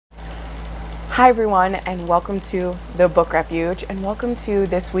Hi everyone, and welcome to the Book Refuge, and welcome to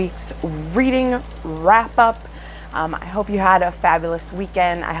this week's reading wrap-up. I hope you had a fabulous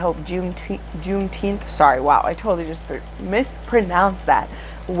weekend. I hope Juneteenth, sorry, wow, I totally just mispronounced that,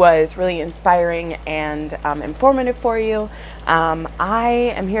 was really inspiring and informative for you.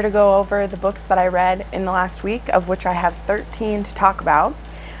 I am here to go over the books that I read in the last week, of which I have 13 to talk about.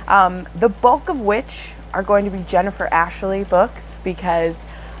 The bulk of which are going to be Jennifer Ashley books, because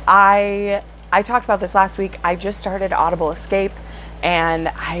I talked about this last week. I just started Audible Escape, and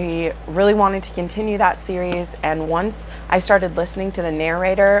I really wanted to continue that series. And once I started listening to the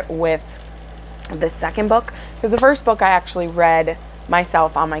narrator with the second book, because the first book I actually read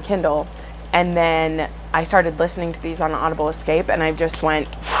myself on my Kindle, and then I started listening to these on Audible Escape, and I just went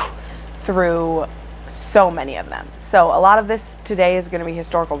through so many of them. So a lot of this today is going to be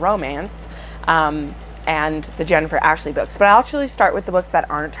historical romance and the Jennifer Ashley books, but I'll actually start with the books that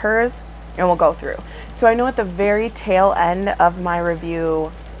aren't hers, and we'll go through. So I know at the very tail end of my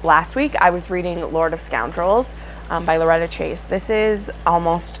review last week, I was reading Lord of Scoundrels by Loretta Chase. This is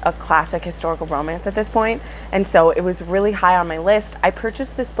almost a classic historical romance at this point, and so it was really high on my list. I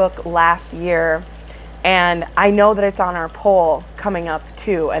purchased this book last year, and I know that it's on our poll coming up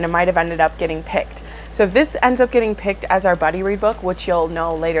too, and it might have ended up getting picked. So if this ends up getting picked as our buddy read book, which you'll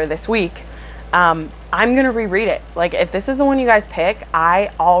know later this week, I'm going to reread it. Like, if this is the one you guys pick,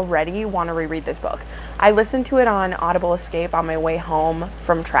 I already want to reread this book. I listened to it on Audible Escape on my way home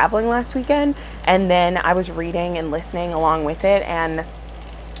from traveling last weekend, and then I was reading and listening along with it, and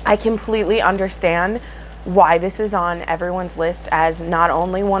I completely understand why this is on everyone's list as not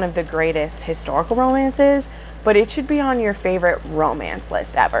only one of the greatest historical romances, but it should be on your favorite romance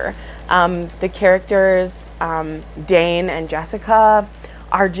list ever. The characters, Dane and Jessica,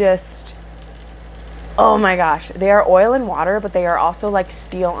 are just... oh my gosh, they are oil and water, but they are also like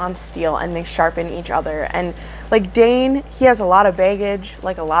steel on steel, and they sharpen each other. And like Dane, he has a lot of baggage,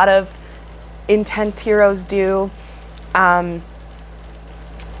 like a lot of intense heroes do.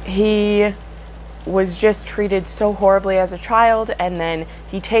 He was just treated so horribly as a child, and then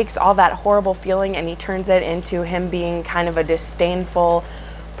he takes all that horrible feeling and he turns it into him being kind of a disdainful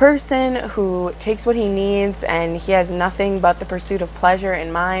person who takes what he needs, and he has nothing but the pursuit of pleasure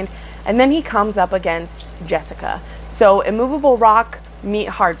in mind. And then he comes up against Jessica. So Immovable Rock meet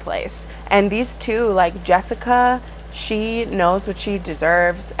Hard Place. And these two, like Jessica, she knows what she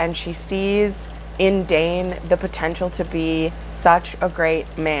deserves, and she sees in Dane the potential to be such a great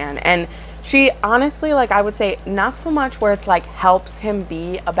man. And she honestly, like, I would say not so much where it's like helps him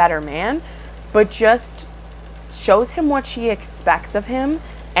be a better man, but just shows him what she expects of him,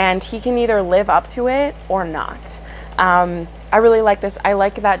 and he can either live up to it or not. I really like this. I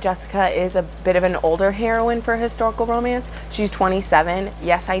like that Jessica is a bit of an older heroine for historical romance. She's 27.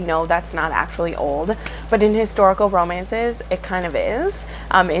 Yes, I know that's not actually old, but in historical romances, it kind of is.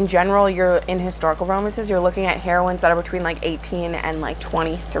 In general, in historical romances, you're looking at heroines that are between like 18 and like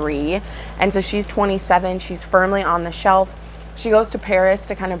 23. And so she's 27. She's firmly on the shelf. She goes to Paris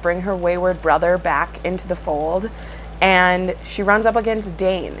to kind of bring her wayward brother back into the fold. And she runs up against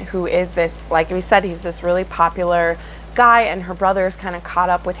Dane, who is this, like we said, he's this really popular guy, and her brother is kind of caught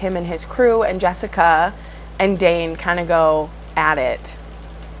up with him and his crew, and Jessica and Dane kind of go at it.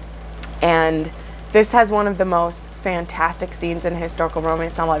 And this has one of the most fantastic scenes in a historical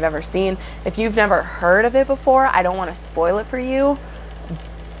romance novel I've ever seen. If you've never heard of it before, I don't want to spoil it for you,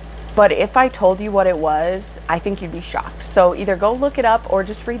 but if I told you what it was, I think you'd be shocked. So either go look it up or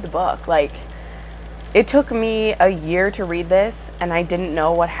just read the book. Like, it took me a year to read this, and I didn't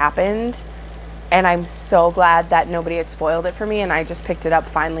know what happened. And I'm so glad that nobody had spoiled it for me, and I just picked it up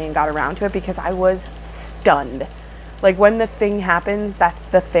finally and got around to it, because I was stunned. Like, when the thing happens, that's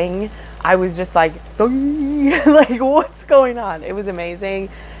the thing. I was just like, like, what's going on? It was amazing.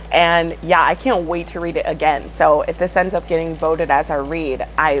 And yeah, I can't wait to read it again. So if this ends up getting voted as our read,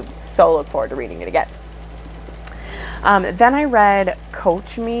 I so look forward to reading it again. Then I read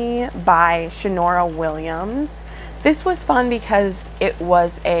Coach Me by Shinora Williams. This was fun because it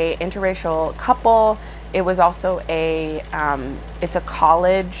was a interracial couple. It was also it's a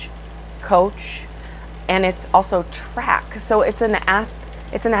college coach, and it's also track. So it's an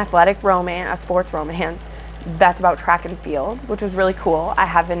athletic romance, a sports romance that's about track and field, which was really cool. I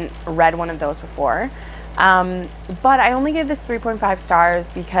haven't read one of those before. But I only gave this 3.5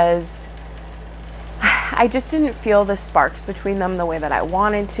 stars because I just didn't feel the sparks between them the way that I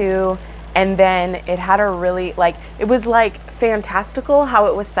wanted to. And then it had a really, like, it was like fantastical how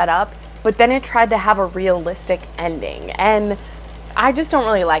it was set up, but then it tried to have a realistic ending. And I just don't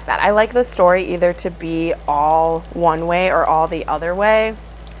really like that. I like the story either to be all one way or all the other way.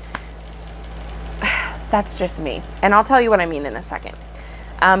 that's just me. And I'll tell you what I mean in a second.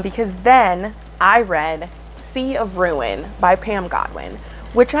 Because then I read Sea of Ruin by Pam Godwin,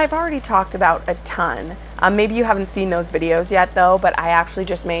 which I've already talked about a ton. Maybe you haven't seen those videos yet though, but I actually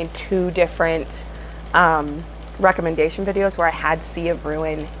just made 2 different recommendation videos where I had Sea of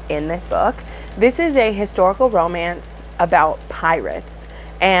Ruin in this book. This is a historical romance about pirates,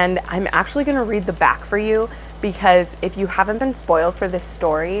 and I'm actually going to read the back for you because if you haven't been spoiled for this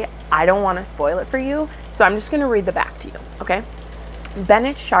story, I don't want to spoil it for you, so I'm just going to read the back to you, okay?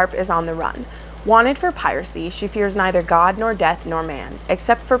 Bennett Sharp is on the run. Wanted for piracy, she fears neither God nor death nor man,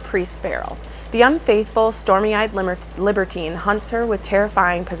 except for Priest Farrell. The unfaithful, stormy-eyed libertine hunts her with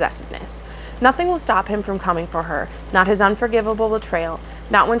terrifying possessiveness. Nothing will stop him from coming for her, not his unforgivable betrayal,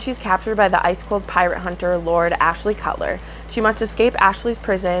 not when she's captured by the ice-cold pirate hunter, Lord Ashley Cutler. She must escape Ashley's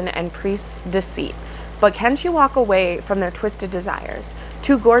prison and Priest's deceit. But can she walk away from their twisted desires?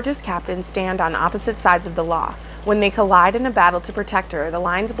 2 gorgeous captains stand on opposite sides of the law. When they collide in a battle to protect her, the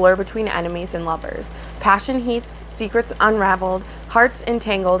lines blur between enemies and lovers. Passion heats, secrets unraveled, hearts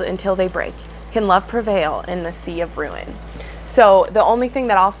entangled until they break. Can love prevail in the Sea of Ruin? So the only thing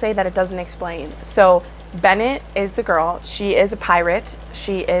that I'll say that it doesn't explain. So Bennett is the girl. She is a pirate.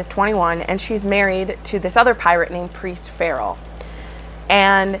 She is 21, and she's married to this other pirate named Priest Farrell.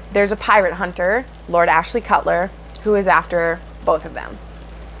 And there's a pirate hunter, Lord Ashley Cutler, who is after both of them.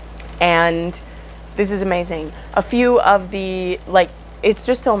 And this is amazing. A few of the, like, it's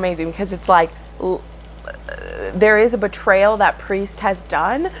just so amazing because it's like, there is a betrayal that Priest has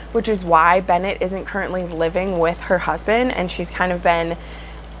done, which is why Bennett isn't currently living with her husband, and she's kind of been,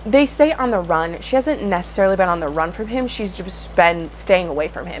 they say on the run. She hasn't necessarily been on the run from him. She's just been staying away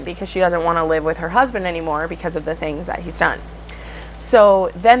from him because she doesn't want to live with her husband anymore because of the things that he's done.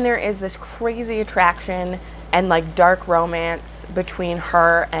 So then there is this crazy attraction and like dark romance between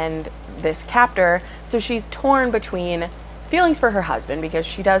her and this captor. So she's torn between feelings for her husband, because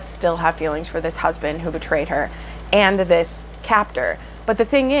she does still have feelings for this husband who betrayed her, and this captor. But the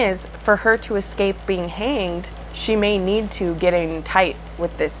thing is, for her to escape being hanged, she may need to get in tight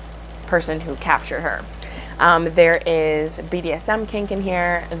with this person who captured her. There is BDSM kink in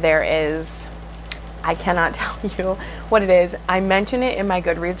here. There is, I cannot tell you what it is. I mention it in my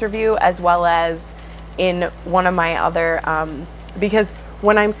Goodreads review as well as in one of my other, because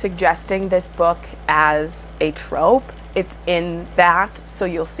when I'm suggesting this book as a trope, it's in that, so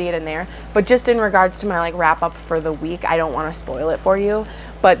you'll see it in there. But just in regards to my like wrap up for the week, I don't want to spoil it for you.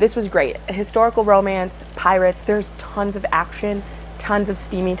 But this was great. Historical romance, pirates, there's tons of action, tons of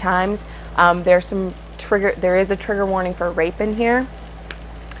steamy times. There is a trigger warning for rape in here.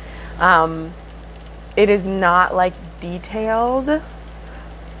 It is not like detailed,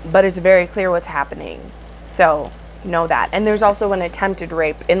 but it's very clear what's happening. So know that. And there's also an attempted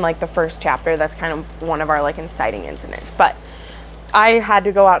rape in like the first chapter. That's kind of one of our like inciting incidents. But I had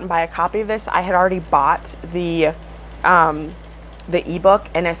to go out and buy a copy of this. I had already bought the ebook,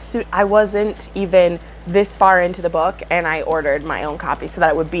 and as soon, I wasn't even this far into the book, and I ordered my own copy so that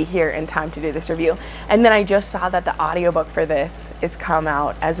it would be here in time to do this review. And then I just saw that the audiobook for this is come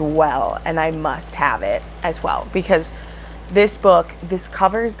out as well, and I must have it as well, because this book, this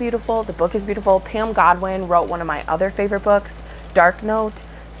cover is beautiful, the book is beautiful. Pam Godwin wrote one of my other favorite books, Dark Note.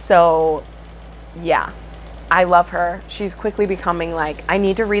 So yeah, I love her. She's quickly becoming like, I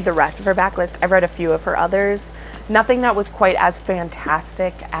need to read the rest of her backlist. I've read a few of her others. Nothing that was quite as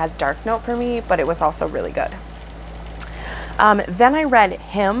fantastic as Dark Note for me, but it was also really good. Then I read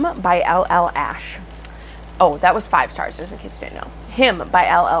Him by L.L. Ash. Oh, that was 5 stars, just in case you didn't know. Him by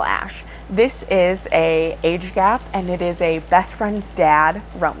L.L. Ash. This is a age gap, and it is a best friend's dad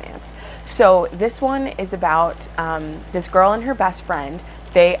romance. So this one is about this girl and her best friend.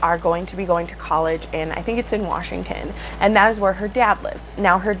 They are going to be going to college in, I think it's in Washington, and that is where her dad lives.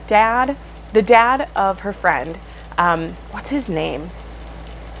 Now her dad, the dad of her friend, what's his name?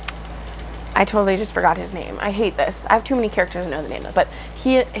 I totally just forgot his name. I hate this. I have too many characters to know the name of, but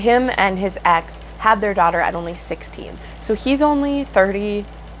him and his ex had their daughter at only 16. So he's only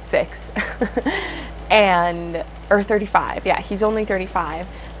 36 or 35. Yeah, he's only 35.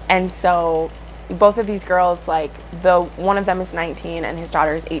 And so both of these girls, like one of them is 19 and his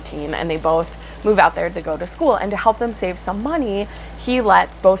daughter is 18, and they both move out there to go to school. And to help them save some money, he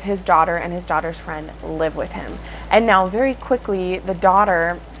lets both his daughter and his daughter's friend live with him. And now very quickly, the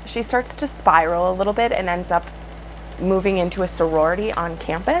daughter, she starts to spiral a little bit and ends up moving into a sorority on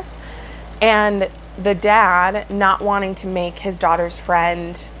campus. And the dad, not wanting to make his daughter's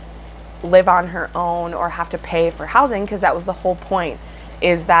friend live on her own or have to pay for housing, because that was the whole point,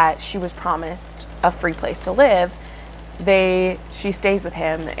 is that she was promised a free place to live, she stays with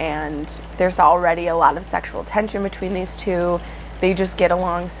him, and there's already a lot of sexual tension between these two. They just get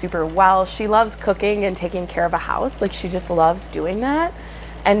along super well. She loves cooking and taking care of a house. Like, she just loves doing that.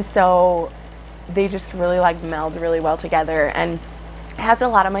 And so they just really like meld really well together. And it has a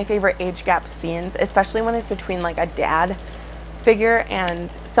lot of my favorite age gap scenes, especially when it's between like a dad figure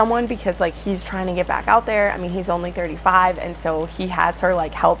and someone, because like he's trying to get back out there. I mean, he's only 35, and so he has her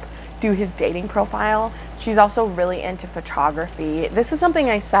like help do his dating profile. She's also really into photography. This is something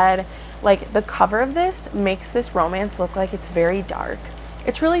I said, like, the cover of this makes this romance look like it's very dark.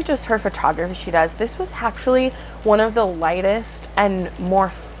 It's really just her photography she does. This was actually one of the lightest and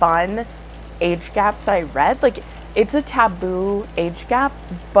more fun age gaps that I read. Like, it's a taboo age gap,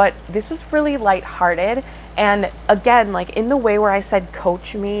 but this was really lighthearted. And again, like, in the way where I said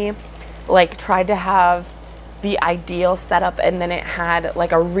Coach Me, like, tried to have the ideal setup and then it had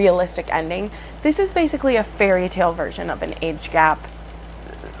like a realistic ending, this is basically a fairy tale version of an age gap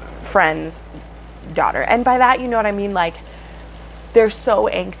friend's daughter. And by that, you know what I mean? Like, they're so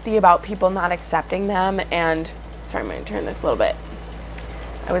angsty about people not accepting them, and sorry, I'm going to turn this a little bit.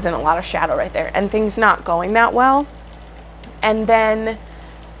 I was in a lot of shadow right there, and things not going that well. And then,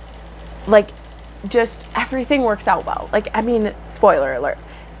 like, just everything works out well. Like, I mean, spoiler alert,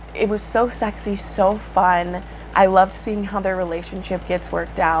 it was so sexy, so fun. I loved seeing how their relationship gets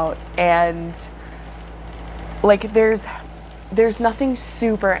worked out, and like, there's nothing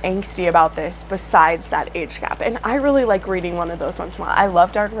super angsty about this besides that age gap. And I really like reading one of those once in a while. I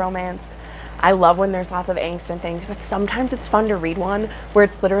love dark romance. I love when there's lots of angst and things, but sometimes it's fun to read one where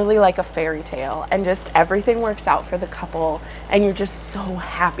it's literally like a fairy tale and just everything works out for the couple and you're just so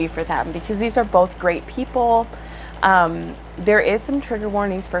happy for them, because these are both great people. There is some trigger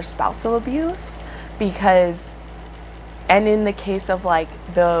warnings for spousal abuse, because, and in the case of like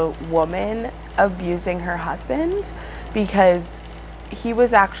the woman abusing her husband, because he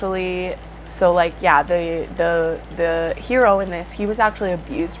was actually, so like, yeah, the hero in this, he was actually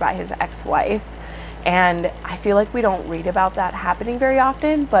abused by his ex-wife, and I feel like we don't read about that happening very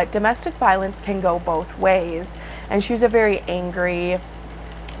often, but domestic violence can go both ways. And she was a very angry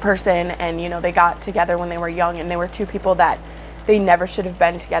person, and you know, they got together when they were young, and they were two people that they never should have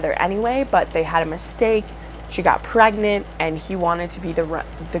been together anyway, but they had a mistake. She got pregnant and he wanted to be the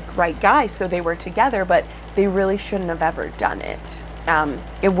right guy, so they were together, but they really shouldn't have ever done it.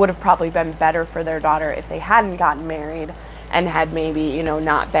 It would have probably been better for their daughter if they hadn't gotten married and had maybe, you know,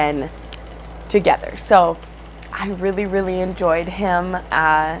 not been together. So I really, really enjoyed him.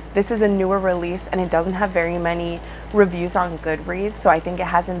 This is a newer release and it doesn't have very many reviews on Goodreads, so I think it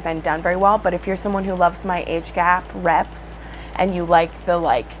hasn't been done very well. But if you're someone who loves my age gap reps and you like the,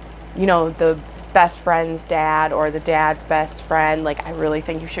 like, you know, the best friend's dad or the dad's best friend, like, I really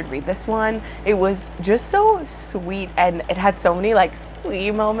think you should read this one. It was just so sweet and it had so many like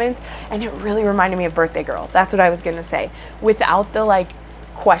sweet moments, and it really reminded me of Birthday Girl. That's what I was gonna say, without the like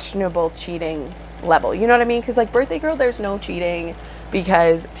questionable cheating level, you know what I mean? Because like Birthday Girl, there's no cheating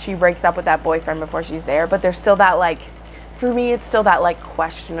because she breaks up with that boyfriend before she's there, but there's still that, like, for me, it's still that like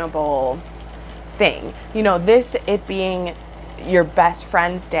questionable thing, you know. This, it being your best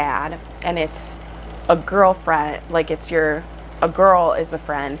friend's dad and it's a girlfriend, like it's a girl is the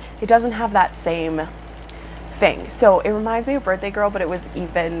friend, it doesn't have that same thing. So it reminds me of Birthday Girl, but it was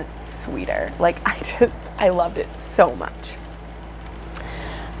even sweeter. Like, I loved it so much.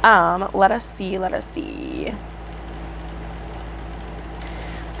 Let us see.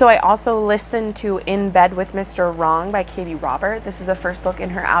 So I also listened to In Bed with Mr. Wrong by Katie Robert. This is the first book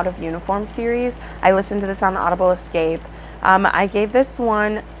in her Out of Uniform series. I listened to this on Audible Escape. I gave this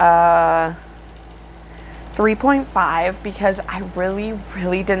one 3.5 because I really,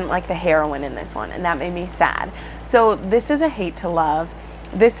 really didn't like the heroine in this one, and that made me sad. So this is a hate to love.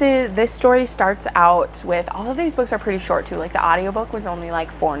 This story starts out with, all of these books are pretty short too. Like, the audiobook was only like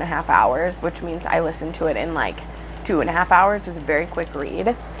 4.5 hours, which means I listened to it in like 2.5 hours. It was a very quick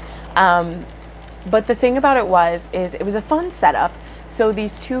read. But the thing about it is it was a fun setup. So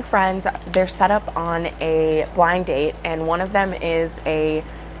these two friends, they're set up on a blind date, and one of them is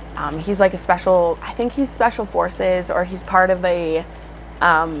he's like a special, I think he's special forces, or he's part of a,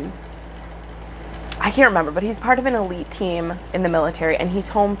 I can't remember, but he's part of an elite team in the military, and he's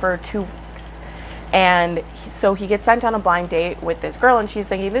home for 2 weeks. And so he gets sent on a blind date with this girl, and she's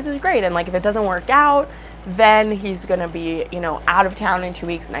thinking, this is great, and like, if it doesn't work out, then he's gonna be, you know, out of town in 2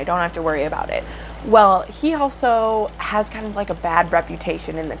 weeks and I don't have to worry about it. Well, he also has kind of like a bad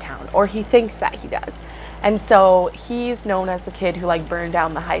reputation in the town, or he thinks that he does. And so he's known as the kid who like burned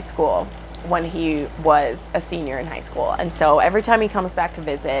down the high school when he was a senior in high school. And so every time he comes back to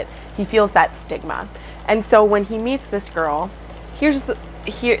visit, he feels that stigma. And so when he meets this girl, this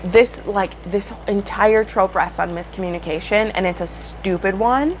entire trope rests on miscommunication, and it's a stupid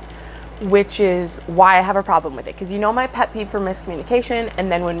one, which is why I have a problem with it. Because you know my pet peeve for miscommunication,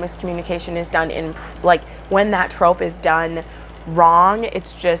 and then when miscommunication is done when that trope is done wrong,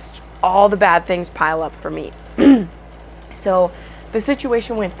 it's just all the bad things pile up for me. So the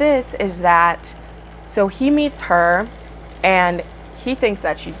situation with this is that, so he meets her and he thinks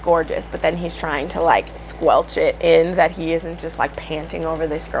that she's gorgeous, but then he's trying to like squelch it in that he isn't just like panting over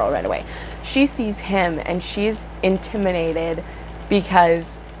this girl right away. She sees him and she's intimidated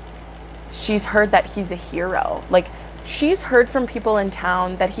because she's heard that he's a hero. Like, she's heard from people in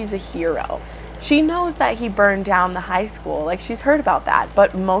town that he's a hero. She knows that he burned down the high school. Like, she's heard about that.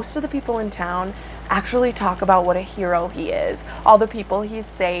 But most of the people in town actually talk about what a hero he is, all the people he's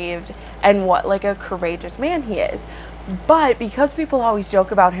saved, and what like a courageous man he is. But because people always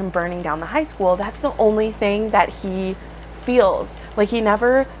joke about him burning down the high school, that's the only thing that he feels. Like, he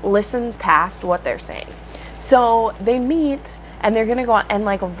never listens past what they're saying. So they meet and they're gonna go on, and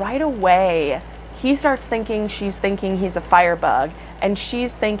like right away he starts thinking she's thinking he's a firebug, and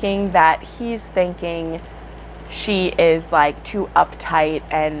she's thinking that he's thinking she is like too uptight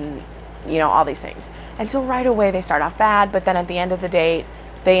and, you know, all these things. And so right away they start off bad, but then at the end of the date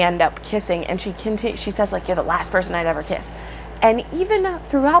they end up kissing, and she says like, you're the last person I'd ever kiss. And even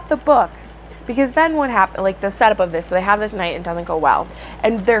throughout the book, because then what happened, like the setup of this, so they have this night and it doesn't go well,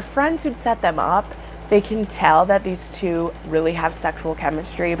 and their friends who'd set them up, they can tell that these two really have sexual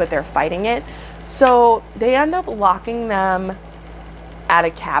chemistry, but they're fighting it. So they end up locking them at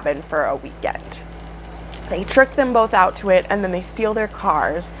a cabin for a weekend. They trick them both out to it, and then they steal their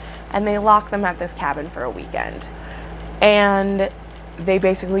cars and they lock them at this cabin for a weekend. And they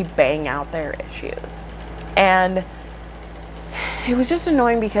basically bang out their issues. And it was just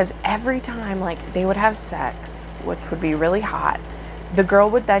annoying because every time like they would have sex, which would be really hot, the girl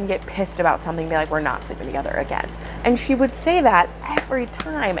would then get pissed about something, be like, we're not sleeping together again. And she would say that every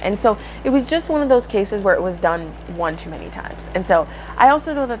time. And so it was just one of those cases where it was done one too many times. And so I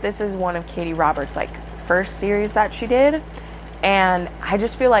also know that this is one of Katie Roberts' like first series that she did. And I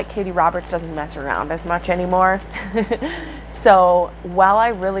just feel like Katie Roberts doesn't mess around as much anymore. So while I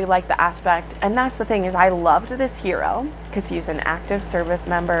really like the aspect, and that's the thing, is I loved this hero because he's an active service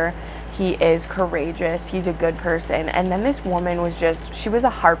member. He is courageous. He's a good person. And then this woman was just, she was a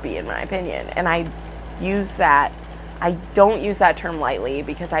harpy in my opinion. And I don't use that term lightly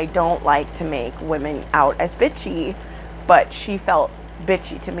because I don't like to make women out as bitchy, but she felt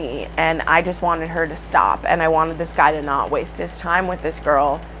bitchy to me, and I just wanted her to stop, and I wanted this guy to not waste his time with this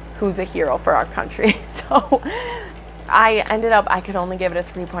girl who's a hero for our country. So I ended up, I could only give it a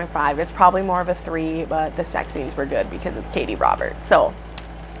 3.5. It's probably more of a 3, but the sex scenes were good because it's Katie Roberts. So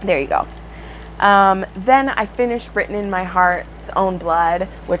there you go. Then I finished Written in My Heart's Own Blood,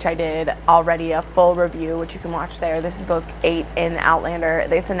 which I did already a full review, which you can watch there. This is book 8 in Outlander.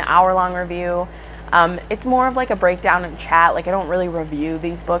 It's an hour-long review. It's more of like a breakdown and chat. Like, I don't really review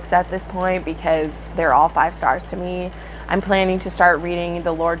these books at this point because they're all 5 stars to me. I'm planning to start reading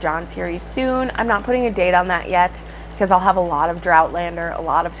the Lord John series soon. I'm not putting a date on that yet because I'll have a lot of Droughtlander, a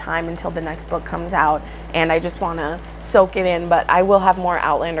lot of time until the next book comes out, and I just want to soak it in. But I will have more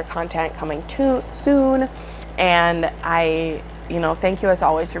Outlander content coming soon, and I, thank you as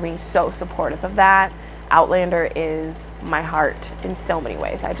always for being so supportive of that. Outlander is my heart in so many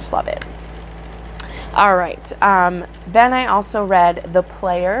ways. I just love it. All right, then I also read The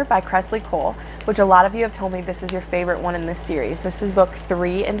Player by Kresley Cole, which a lot of you have told me this is your favorite one in this series. This is book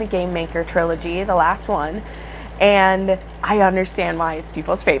 3 in the Game Maker trilogy, the last one, and I understand why it's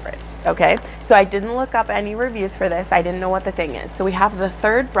people's favorites, okay? So I didn't look up any reviews for this. I didn't know what the thing is. So we have the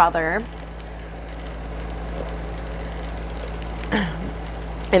third brother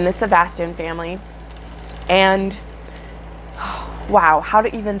in the Sebastian family, and wow, how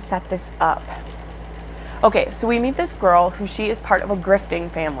to even set this up. Okay, so we meet this girl who she is part of a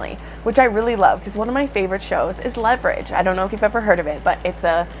grifting family, which I really love because one of my favorite shows is Leverage. I don't know if you've ever heard of it, but it's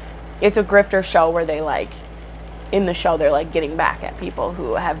a grifter show where they in the show they're getting back at people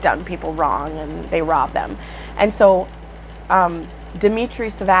who have done people wrong and they rob them. And so Dimitri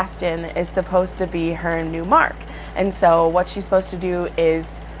Sebastian is supposed to be her new Mark. And so what she's supposed to do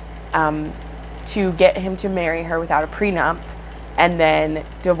is to get him to marry her without a prenup, and then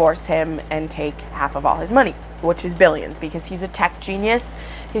divorce him and take half of all his money, which is billions, because he's a tech genius.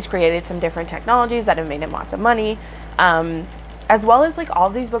 He's created some different technologies that have made him lots of money, as well as all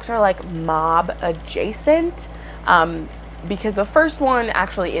of these books are mob adjacent. because the first one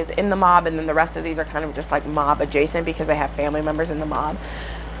actually is in the mob, and then the rest of these are kind of just like mob adjacent because they have family members in the mob.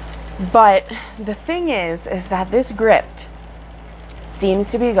 But the thing is that this grift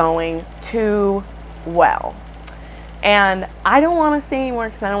seems to be going too well. And I don't want to say anymore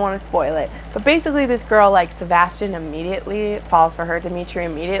because I don't want to spoil it. But basically this girl, like, Sebastian immediately falls for her. Dimitri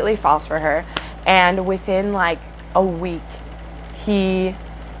immediately falls for her. And within like a week, he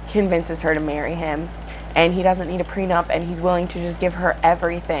convinces her to marry him. And he doesn't need a prenup, and he's willing to just give her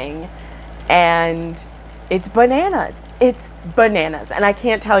everything. And it's bananas. It's bananas. And I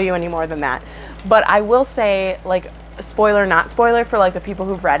can't tell you any more than that. But I will say, like, spoiler, not spoiler, for like the people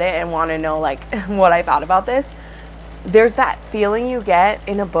who've read it and want to know like what I thought about this. There's that feeling you get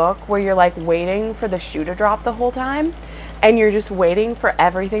in a book where you're like waiting for the shoe to drop the whole time, and you're just waiting for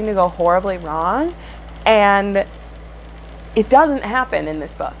everything to go horribly wrong, and it doesn't happen in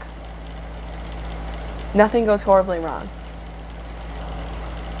this book. Nothing goes horribly wrong.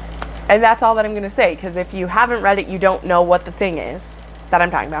 And that's all that I'm going to say, because if you haven't read it, you don't know what the thing is that I'm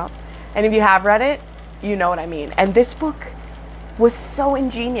talking about. And if you have read it, you know what I mean. And this book was so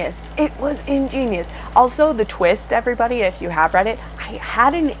ingenious. It was ingenious. Also, the twist, everybody, if you have read it, I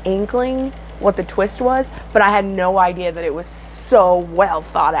had an inkling what the twist was, but I had no idea that it was so well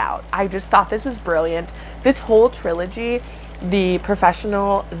thought out. I just thought this was brilliant. This whole trilogy, The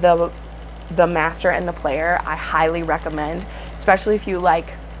Professional, The Master, and The Player, I highly recommend, especially if you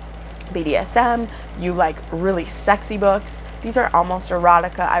like BDSM, you like really sexy books. These are almost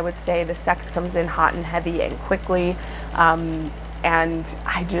erotica, I would say. The sex comes in hot and heavy and quickly. And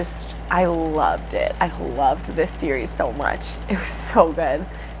I loved it. I loved this series so much. It was so good.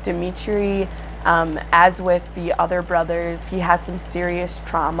 Dimitri, as with the other brothers, he has some serious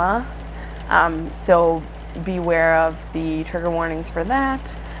trauma. So beware of the trigger warnings for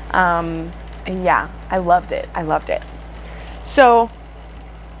that. And yeah, I loved it. I loved it. So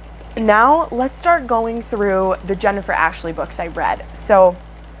now let's start going through the Jennifer Ashley books I read. So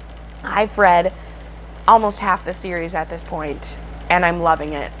I've read almost half the series at this point, and I'm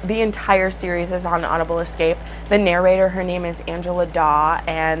loving it. The entire series is on Audible Escape. The narrator, her name is Angela Daw,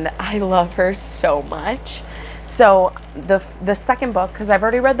 and I love her so much. So the second book, because I've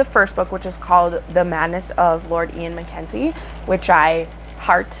already read the first book, which is called The Madness of Lord Ian Mackenzie, which I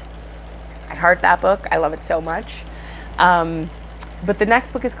heart that book. I love it so much. But the next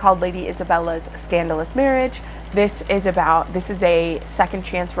book is called Lady Isabella's Scandalous Marriage. This is a second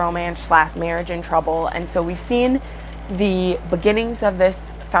chance romance / marriage in trouble. And so we've seen the beginnings of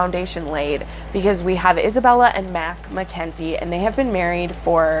this foundation laid, because we have Isabella and Mac Mackenzie, and they have been married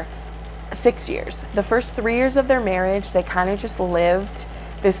for 6 years. The first 3 years of their marriage, they kind of just lived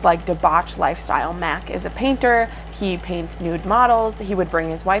this like debauched lifestyle. Mac is a painter. He paints nude models. He would bring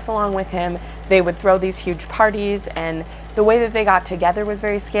his wife along with him. They would throw these huge parties, and the way that they got together was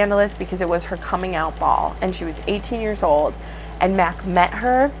very scandalous because it was her coming out ball, and she was 18 years old, and Mac met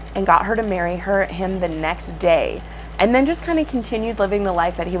her and got her to marry him the next day, and then just kind of continued living the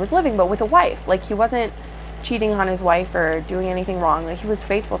life that he was living, but with a wife. Like, he wasn't cheating on his wife or doing anything wrong. Like, he was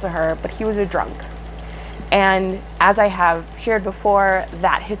faithful to her, but he was a drunk. And as I have shared before,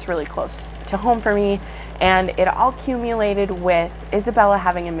 that hits really close to home for me. And it all accumulated with Isabella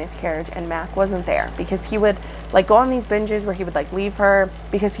having a miscarriage, and Mac wasn't there, because he would like go on these binges where he would like leave her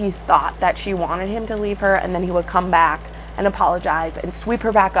because he thought that she wanted him to leave her, and then he would come back and apologize and sweep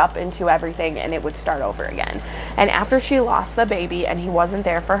her back up into everything, and it would start over again. And after she lost the baby and he wasn't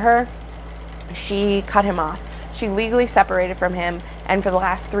there for her, she cut him off. She legally separated from him, and for the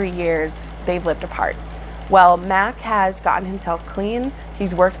last 3 years they've lived apart. Well, Mac has gotten himself clean.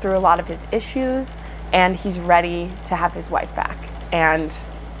 He's worked through a lot of his issues, and he's ready to have his wife back. And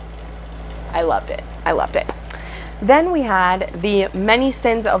I loved it. I loved it. Then we had The Many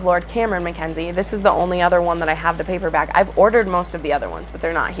Sins of Lord Cameron Mackenzie. This is the only other one that I have the paperback. I've ordered most of the other ones, but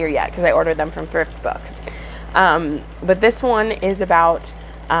they're not here yet because I ordered them from Thrift Book. But this one is about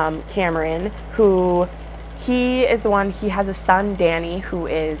Cameron, who he is the one, he has a son, Danny, who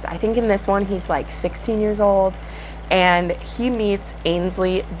is, I think in this one, he's like 16 years old. And he meets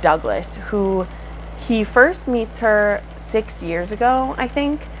Ainsley Douglas, who he first meets her 6 years ago, I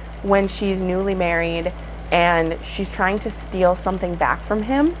think, when she's newly married, and she's trying to steal something back from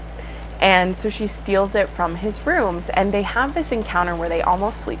him. And so she steals it from his rooms, and they have this encounter where they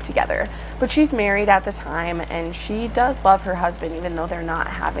almost sleep together. But she's married at the time, and she does love her husband, even though they're not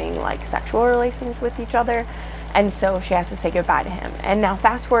having like sexual relations with each other. And so she has to say goodbye to him. And now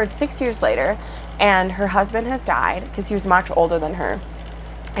fast forward 6 years later, and her husband has died because he was much older than her.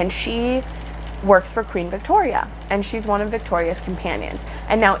 And she works for Queen Victoria, and she's one of Victoria's companions.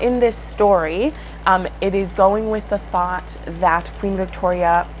 And now in this story, it is going with the thought that Queen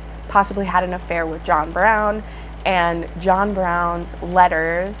Victoria possibly had an affair with John Brown, and John Brown's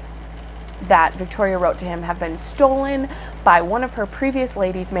letters that Victoria wrote to him have been stolen by one of her previous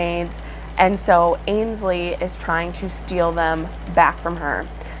lady's maids, and so Ainsley is trying to steal them back from her.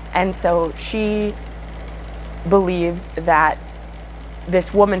 And so she believes that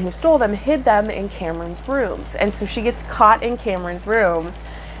this woman who stole them hid them in Cameron's rooms. And so she gets caught in Cameron's rooms,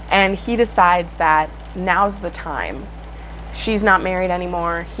 and he decides that now's the time. She's not married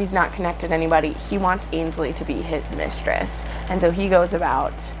anymore. He's not connected to anybody. He wants Ainsley to be his mistress. And so he goes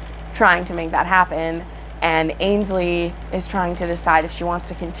about trying to make that happen. And Ainsley is trying to decide if she wants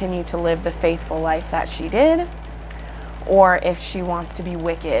to continue to live the faithful life that she did, or if she wants to be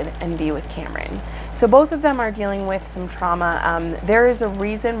wicked and be with Cameron. So both of them are dealing with some trauma. There is a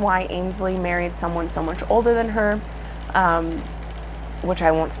reason why Ainsley married someone so much older than her, which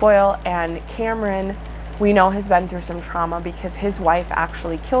I won't spoil. And Cameron, we know, has been through some trauma because his wife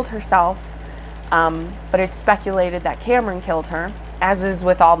actually killed herself. But it's speculated that Cameron killed her, as is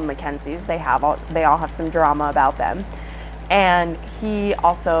with all the Mackenzies. They all have some drama about them. And he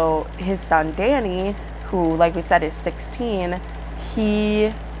also, his son Danny, who, like we said, is 16,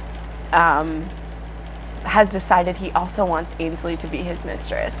 he has decided he also wants Ainsley to be his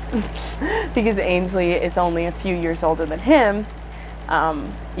mistress because Ainsley is only a few years older than him,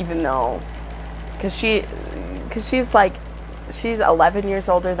 even though, because she's 11 years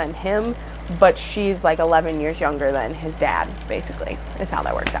older than him, but she's like 11 years younger than his dad, basically, is how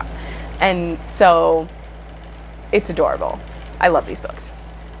that works out. And so it's adorable. I love these books.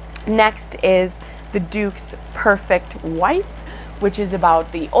 Next is The Duke's Perfect Wife, which is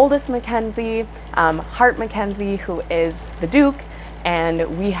about the oldest Mackenzie, Hart Mackenzie, who is the Duke,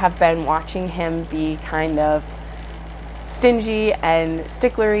 and we have been watching him be kind of stingy and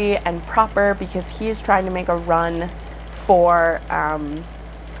sticklery and proper because he is trying to make a run for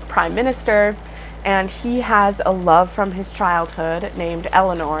Prime Minister, and he has a love from his childhood named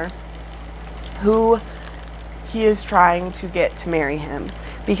Eleanor, who he is trying to get to marry him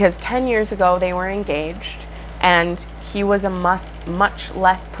because 10 years ago they were engaged, and he was a much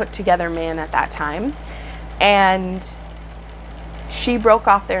less put together man at that time, and she broke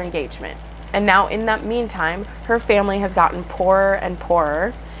off their engagement. And now in that meantime, her family has gotten poorer and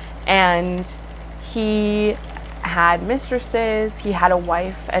poorer, and he had mistresses, he had a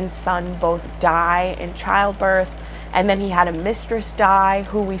wife and son both die in childbirth, and then he had a mistress die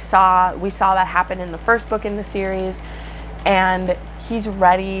who we saw that happen in the first book in the series, and he's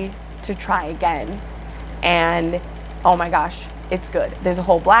ready to try again. And oh my gosh, it's good. There's a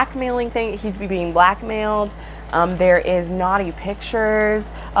whole blackmailing thing. He's being blackmailed. There is naughty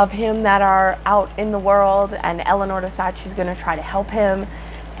pictures of him that are out in the world, and Eleanor decides she's going to try to help him,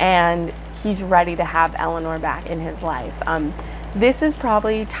 and he's ready to have Eleanor back in his life. This is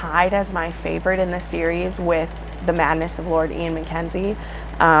probably tied as my favorite in the series with The Madness of Lord Ian Mackenzie.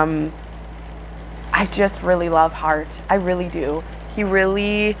 I just really love Hart. I really do.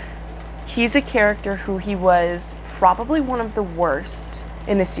 He's a character who he was probably one of the worst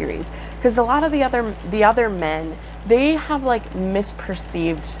in the series, because a lot of the other men, they have like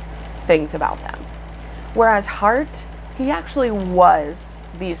misperceived things about them, whereas Hart, he actually was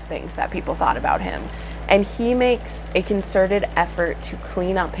these things that people thought about him, and he makes a concerted effort to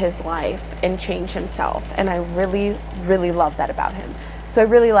clean up his life and change himself, and I really, really love that about him. So I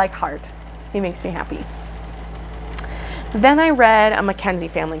really like Hart. He makes me happy. Then I read A Mackenzie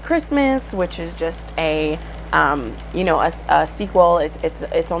Family Christmas, which is just a sequel.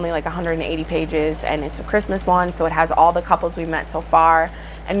 It's only like 180 pages, and it's a Christmas one, so it has all the couples we've met so far,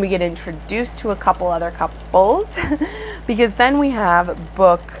 and we get introduced to a couple other couples because then we have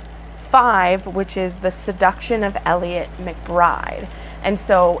book 5, which is The Seduction of Elliot McBride. And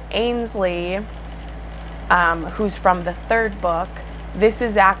so Ainsley, who's from the third book, this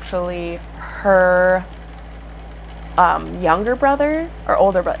is actually her younger brother or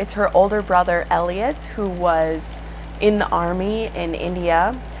older brother. It's her older brother Elliot, who was in the army in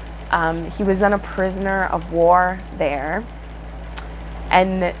India. He was then a prisoner of war there,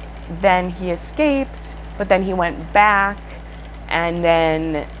 and then he escaped, but then he went back, and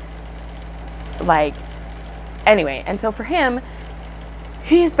then anyway, and so for him,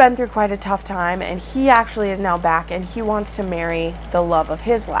 he's been through quite a tough time, and he actually is now back, and he wants to marry the love of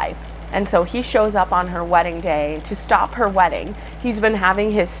his life. And so he shows up on her wedding day to stop her wedding. He's been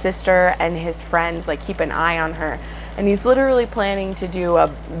having his sister and his friends keep an eye on her, and he's literally planning to do a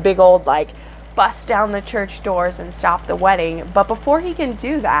big old bust down the church doors and stop the wedding. But before he can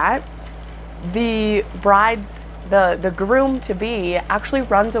do that, the the groom-to-be actually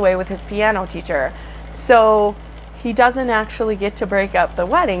runs away with his piano teacher. So he doesn't actually get to break up the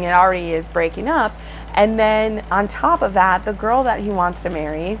wedding. It already is breaking up. And then on top of that, the girl that he wants to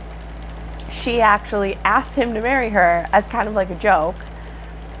marry, she actually asked him to marry her as kind of like a joke.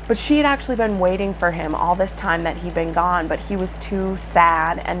 But she had actually been waiting for him all this time that he'd been gone, but he was too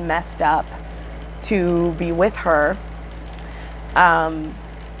sad and messed up to be with her.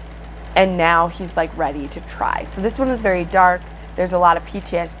 And now he's like ready to try. So this one is very dark. There's a lot of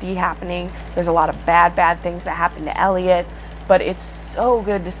PTSD happening. There's a lot of bad things that happen to Elliot, but it's so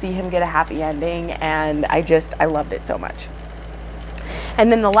good to see him get a happy ending, and I loved it so much. And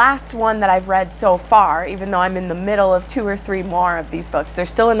then the last one that I've read so far, even though I'm in the middle of 2 or 3 more of these books, there's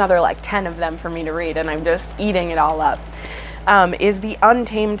still another like 10 of them for me to read, and I'm just eating it all up, is The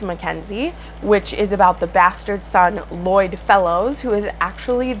Untamed Mackenzie, which is about the bastard son Lloyd Fellows, who is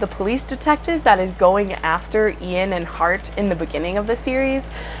actually the police detective that is going after Ian and Hart in the beginning of the series.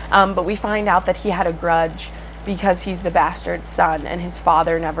 But we find out that he had a grudge because he's the bastard son and his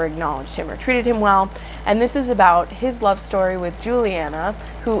father never acknowledged him or treated him well. And this is about his love story with Juliana,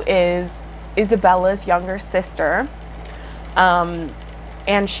 who is Isabella's younger sister.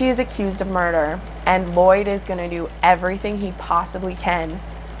 And she is accused of murder, and Lloyd is going to do everything he possibly can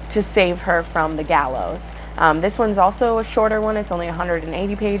to save her from the gallows. This one's also a shorter one. It's only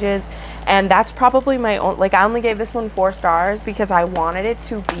 180 pages, and that's probably my own, like, I only gave this one 4 stars because I wanted it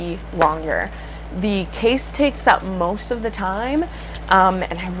to be longer. The case takes up most of the time,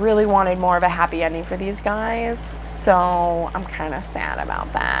 and I really wanted more of a happy ending for these guys, so I'm kind of sad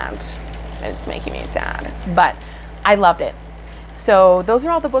about that. It's making me sad, but I loved it. So those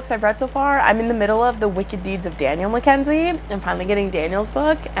are all the books I've read so far. I'm in the middle of The Wicked Deeds of Daniel Mackenzie. I'm finally getting Daniel's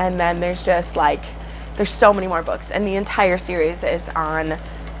book, and then there's just like, there's so many more books, and the entire series is on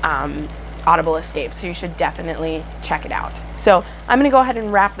Audible Escape, so you should definitely check it out. So I'm gonna go ahead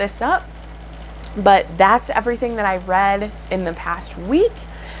and wrap this up, but that's everything that I read in the past week.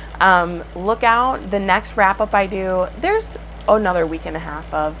 Look out, the next wrap up I do, there's another week and a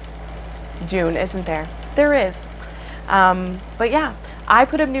half of June, isn't there? There is. But yeah, I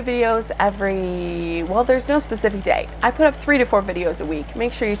put up new videos well, there's no specific day. I put up 3 to 4 videos a week.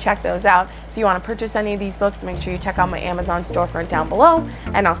 Make sure you check those out. If you want to purchase any of these books, make sure you check out my Amazon storefront down below,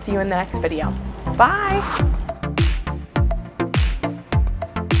 and I'll see you in the next video. Bye!